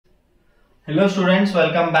Hello students,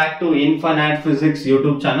 welcome back to Infinite Physics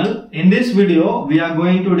YouTube channel. In this video, we are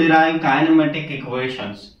going to derive kinematic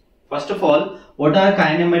equations. First of all, what are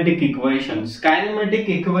kinematic equations? Kinematic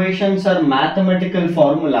equations are mathematical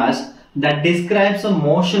formulas that describes the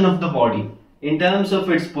motion of the body in terms of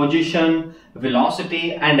its position,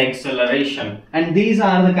 velocity and acceleration. And these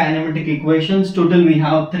are the kinematic equations. Total we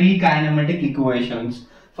have three kinematic equations.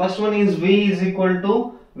 First one is V is equal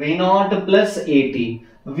to V naught plus AT.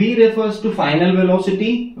 V refers to final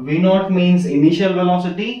velocity, V naught means initial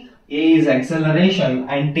velocity, A is acceleration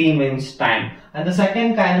and T means time. And the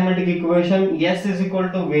second kinematic equation, S is equal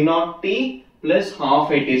to V naught T plus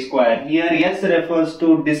half AT square. Here S refers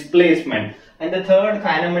to displacement. And the third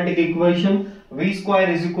kinematic equation, V square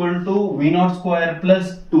is equal to V naught square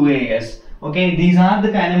plus 2AS. Okay, these are the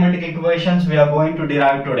kinematic equations we are going to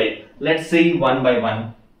derive today. Let's see one by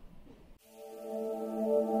one.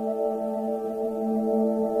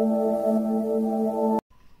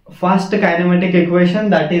 First kinematic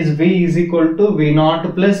equation, that is V is equal to V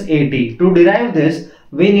naught plus AT. To derive this,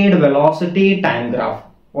 we need velocity time graph.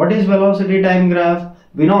 What is velocity time graph?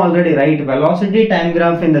 We know already, right? Velocity time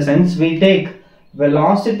graph in the sense we take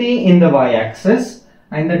velocity in the y-axis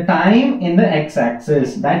and the time in the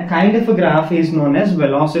x-axis. That kind of a graph is known as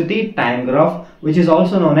velocity time graph, which is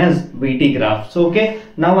also known as VT graph. So okay,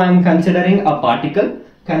 now I am considering a particle.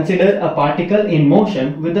 Consider a particle in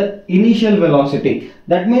motion with the initial velocity.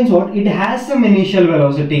 That means what? It has some initial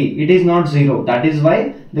velocity. It is not zero. That is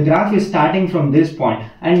why the graph is starting from this point,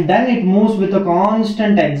 and then it moves with a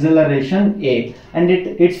constant acceleration A, and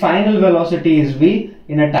its final velocity is V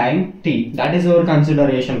in a time T. That is our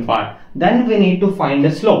consideration part. Then we need to find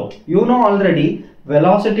the slope. You know already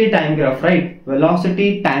velocity time graph, right?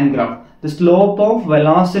 Velocity time graph. The slope of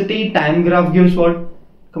velocity time graph gives what?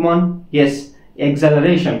 Come on. Yes.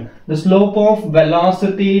 Acceleration. The slope of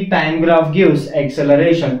velocity time graph gives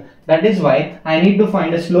acceleration. That is why I need to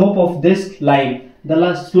find the slope of this line.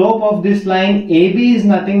 The slope of this line AB is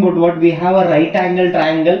nothing but what? We have a right angle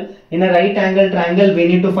triangle. In a right angle triangle we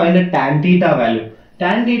need to find a tan theta value.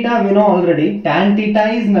 Tan theta we know already. Tan theta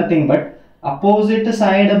is nothing but opposite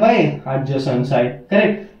side by adjacent side.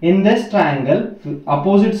 Correct? In this triangle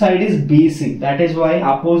opposite side is BC. That is why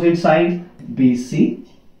opposite side BC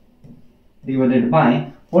divided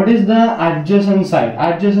by what is the adjacent side?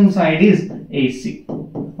 Adjacent side is AC.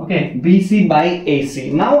 Okay, BC by AC.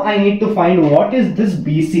 Now I need to find what is this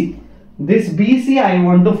BC. This BC I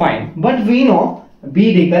want to find, but we know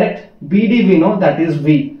BD, correct? BD we know, that is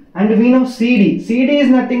V, and we know CD. CD is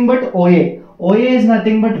nothing but OA. OA is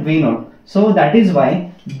nothing but V naught. So that is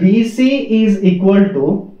why BC is equal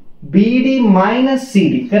to BD minus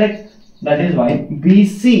CD, correct? That is why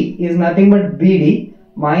BC is nothing but BD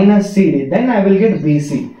minus CD. Then I will get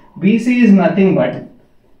BC. BC is nothing but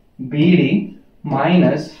BD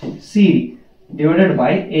minus CD divided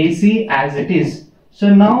by AC as it is.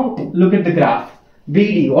 So now look at the graph.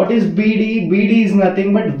 BD. What is BD? BD is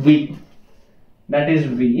nothing but V. That is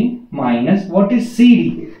V minus what is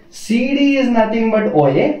CD? CD is nothing but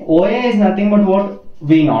OA. OA is nothing but what?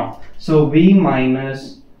 V naught. So V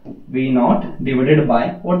minus V naught divided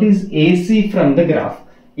by what is AC from the graph.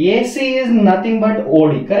 AC is nothing but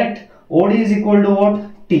OD, correct? OD is equal to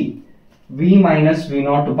what? T. V minus V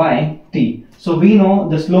naught by T. So we know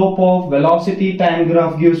the slope of velocity time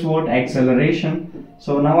graph gives what? Acceleration.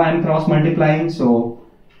 So now I am cross multiplying. So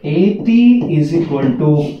AT is equal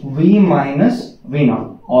to V minus V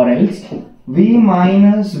naught, or else V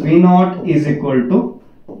minus V naught is equal to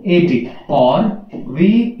AT, or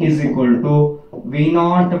V is equal to V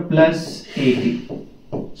naught plus AT.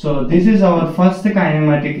 So this is our first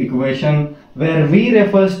kinematic equation, where V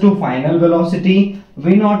refers to final velocity,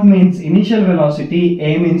 V naught means initial velocity,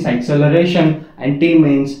 A means acceleration and T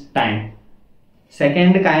means time.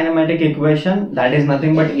 Second kinematic equation, that is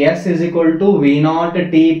nothing but S is equal to V naught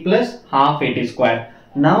T plus half AT square.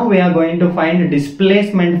 Now we are going to find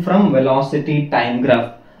displacement from velocity time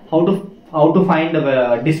graph. How to find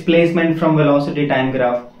the displacement from velocity time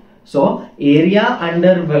graph? So area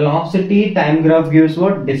under velocity time graph gives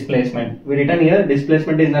what? Displacement. We written here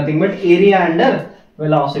displacement is nothing but area under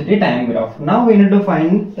velocity time graph. Now we need to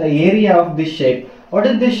find the area of this shape. What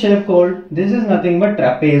is this shape called? This is nothing but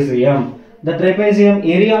trapezium. The trapezium,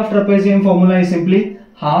 area of trapezium formula is simply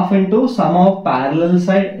half into sum of parallel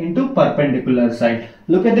side into perpendicular side.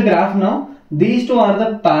 Look at the graph now. These two are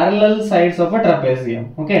the parallel sides of a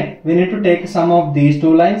trapezium. Okay, we need to take sum of these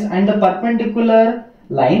two lines, and the perpendicular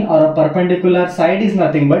line or a perpendicular side is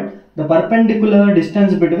nothing but the perpendicular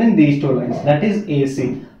distance between these two lines, that is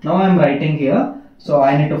AC. Now I am writing here. So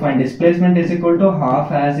I need to find displacement is equal to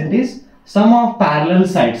half as it is sum of parallel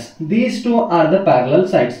sides. These two are the parallel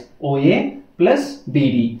sides, OA plus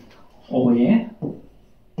BD. OA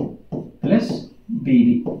plus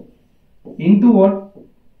BD into what?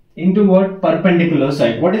 Into what? Perpendicular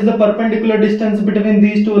side. What is the perpendicular distance between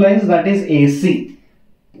these two lines? That is AC.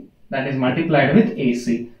 That is multiplied with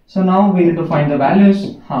AC. So now we need to find the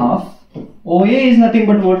values. Half. OA is nothing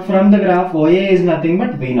but what? From the graph, OA is nothing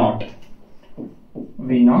but V0.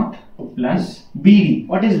 V0 plus BD.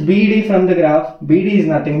 What is BD from the graph? BD is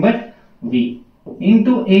nothing but V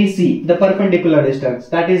into AC, the perpendicular distance,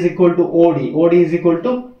 that is equal to OD. OD is equal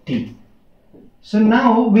to T. So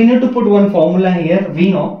now we need to put one formula here.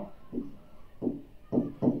 We know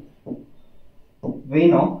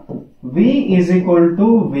V is equal to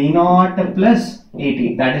V0 plus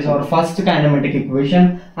AT. That is our first kinematic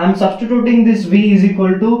equation. I am substituting this V is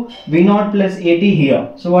equal to V0 plus AT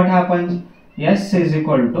here. So what happens? S is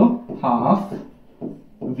equal to half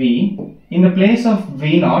V. In the place of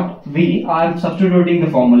V0, V, I am substituting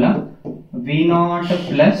the formula V0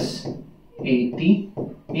 plus AT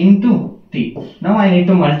into T. Now I need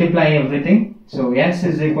to multiply everything. So S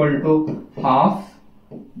is equal to half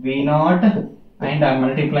V0 and I am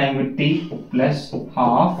multiplying with T plus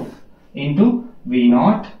half into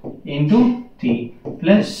V0 into T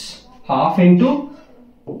plus half into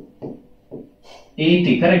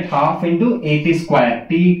AT, correct? Half into AT square.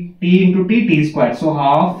 T into T square. So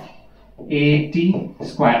half AT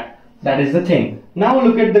square. That is the thing. Now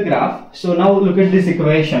look at the graph. So now look at this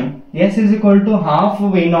equation. S is equal to half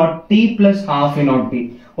V0 T plus half V0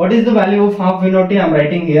 T. What is the value of half V0 T? I am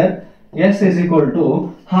writing here. S is equal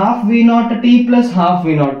to half V0 T plus half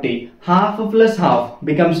V0 T. Half plus half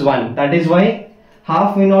becomes 1. That is why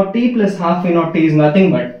half V0 T plus half V0 T is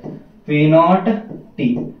nothing but V0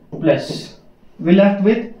 T plus, we left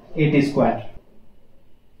with AT square.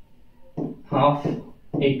 Half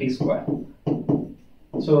AT square.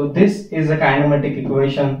 So this is a kinematic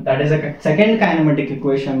equation. That is a second kinematic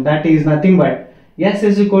equation. That is nothing but S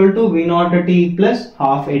is equal to V0 T plus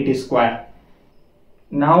half AT square.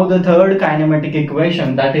 Now the third kinematic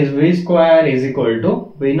equation, that is V square is equal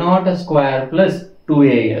to V0 square plus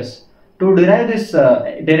 2AS. To derive this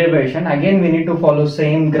derivation, again we need to follow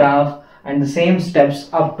same graph and the same steps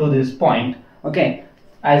up to this point. Okay,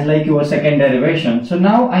 as like your second derivation. So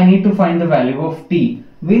now I need to find the value of T.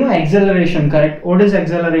 We know acceleration, correct? What is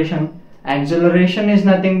acceleration? Acceleration is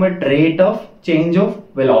nothing but rate of change of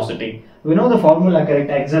velocity. We know the formula,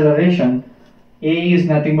 correct? Acceleration, A is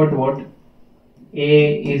nothing but what?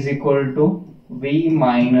 A is equal to V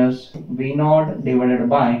minus V0 divided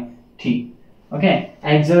by T. Okay,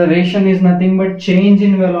 acceleration is nothing but change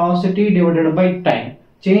in velocity divided by time.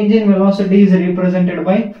 Change in velocity is represented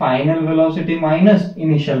by final velocity minus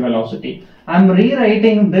initial velocity. I am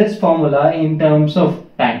rewriting this formula in terms of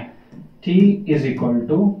time. T is equal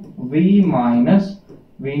to V minus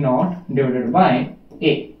V0 divided by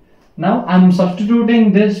A. Now I am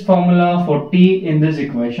substituting this formula for T in this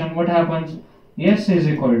equation. What happens? S is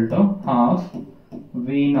equal to half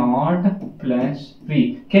V0 plus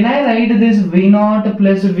V. Can I write this V0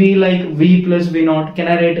 plus V like V plus V0? Can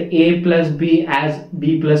I write A plus B as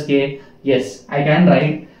B plus A? Yes, I can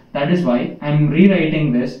write. That is why I am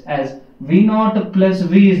rewriting this as V0 plus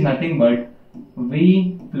V is nothing but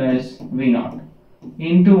V plus V0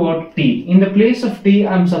 into what? T. In the place of T,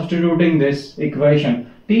 I am substituting this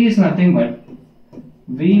equation. T is nothing but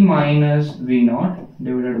V minus V0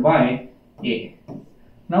 divided by A.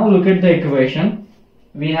 Now look at the equation.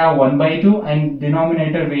 We have 1 by 2 and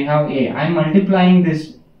denominator we have A. I am multiplying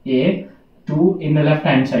this A 2 in the left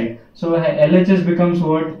hand side. So LHS becomes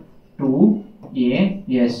what? 2A,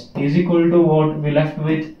 yes, is equal to what? We left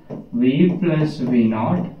with V plus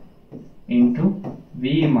V0 into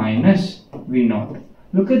V minus V0.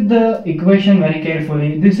 Look at the equation very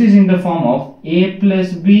carefully. This is in the form of A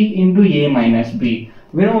plus B into A minus B.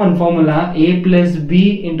 We know one formula, A plus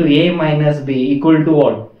B into A minus B equal to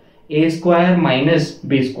what? A square minus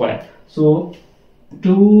B square. So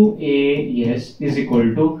 2A, yes, is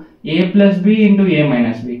equal to A plus B into A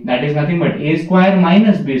minus B. That is nothing but A square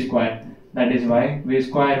minus B square. That is why V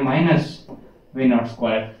square minus V0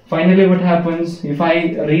 square. Finally, what happens if I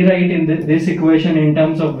rewrite in this equation in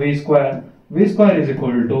terms of V square? V square is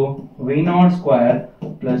equal to V0 square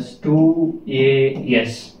plus 2A,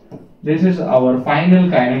 yes. This is our final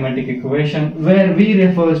kinematic equation where V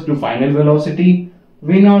refers to final velocity,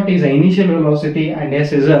 V0 is the initial velocity and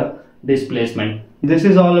S is a displacement. This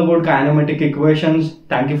is all about kinematic equations.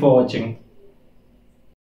 Thank you for watching.